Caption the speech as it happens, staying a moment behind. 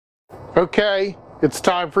Okay, it's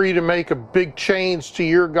time for you to make a big change to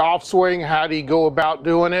your golf swing. How do you go about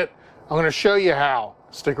doing it? I'm going to show you how.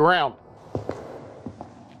 Stick around.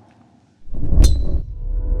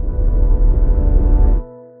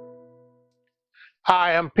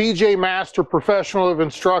 Hi, I'm PJ Master, professional of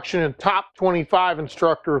instruction and top 25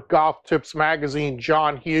 instructor of Golf Tips magazine,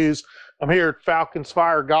 John Hughes. I'm here at Falcon's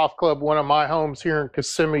Fire Golf Club, one of my homes here in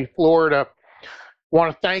Kissimmee, Florida. I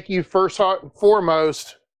want to thank you first and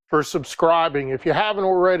foremost for subscribing. If you haven't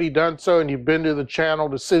already done so and you've been to the channel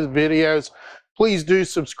to see the videos, please do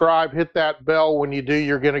subscribe. Hit that bell. When you do,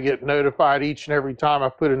 you're going to get notified each and every time I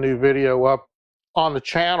put a new video up on the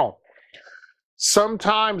channel.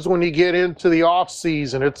 Sometimes when you get into the off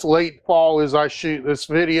season, it's late fall as I shoot this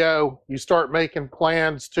video, you start making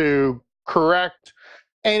plans to correct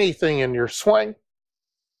anything in your swing.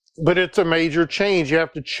 But it's a major change. You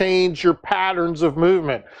have to change your patterns of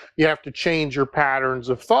movement. You have to change your patterns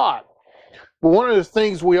of thought. But one of the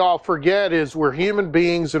things we all forget is we're human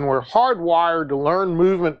beings and we're hardwired to learn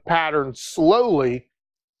movement patterns slowly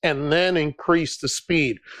and then increase the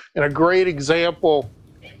speed. And a great example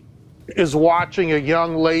is watching a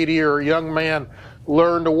young lady or a young man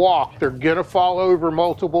learn to walk. They're going to fall over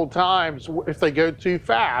multiple times if they go too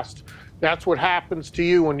fast. That's what happens to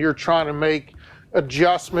you when you're trying to make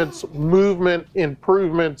adjustments, movement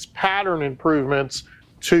improvements, pattern improvements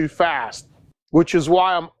too fast, which is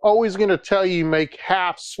why I'm always going to tell you make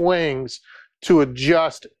half swings to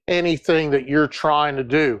adjust anything that you're trying to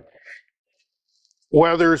do.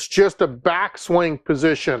 Whether it's just a backswing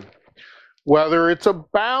position, whether it's a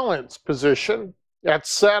balance position at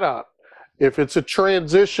setup, if it's a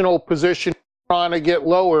transitional position trying to get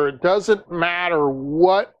lower, it doesn't matter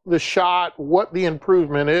what the shot, what the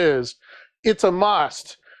improvement is. It's a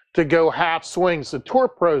must to go half swings. The tour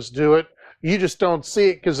pros do it. You just don't see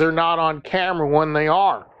it because they're not on camera when they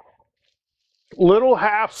are. Little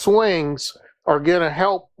half swings are going to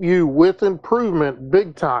help you with improvement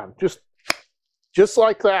big time. Just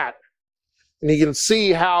like that. And you can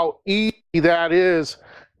see how easy that is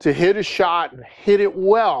to hit a shot and hit it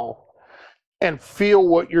well and feel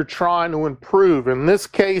what you're trying to improve. In this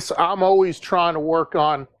case, I'm always trying to work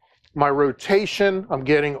on my rotation. I'm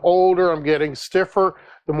getting older, I'm getting stiffer.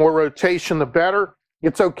 The more rotation, the better.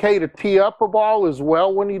 It's okay to tee up a ball as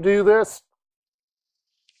well when you do this.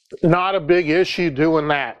 Not a big issue doing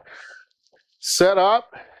that. Set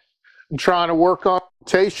up. I'm trying to work on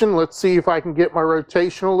rotation. Let's see if I can get my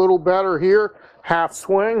rotation a little better here. Half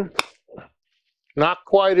swing. Not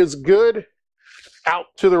quite as good. Out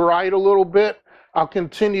to the right a little bit. I'll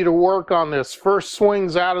continue to work on this. First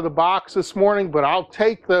swings out of the box this morning, but I'll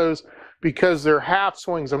take those because they're half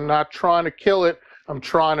swings. I'm not trying to kill it. I'm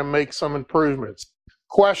trying to make some improvements.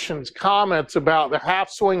 Questions, comments about the half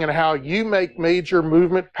swing and how you make major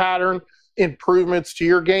movement pattern improvements to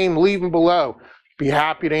your game, leave them below. Be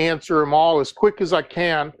happy to answer them all as quick as I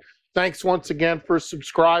can. Thanks once again for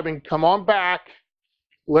subscribing. Come on back.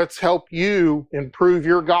 Let's help you improve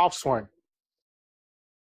your golf swing.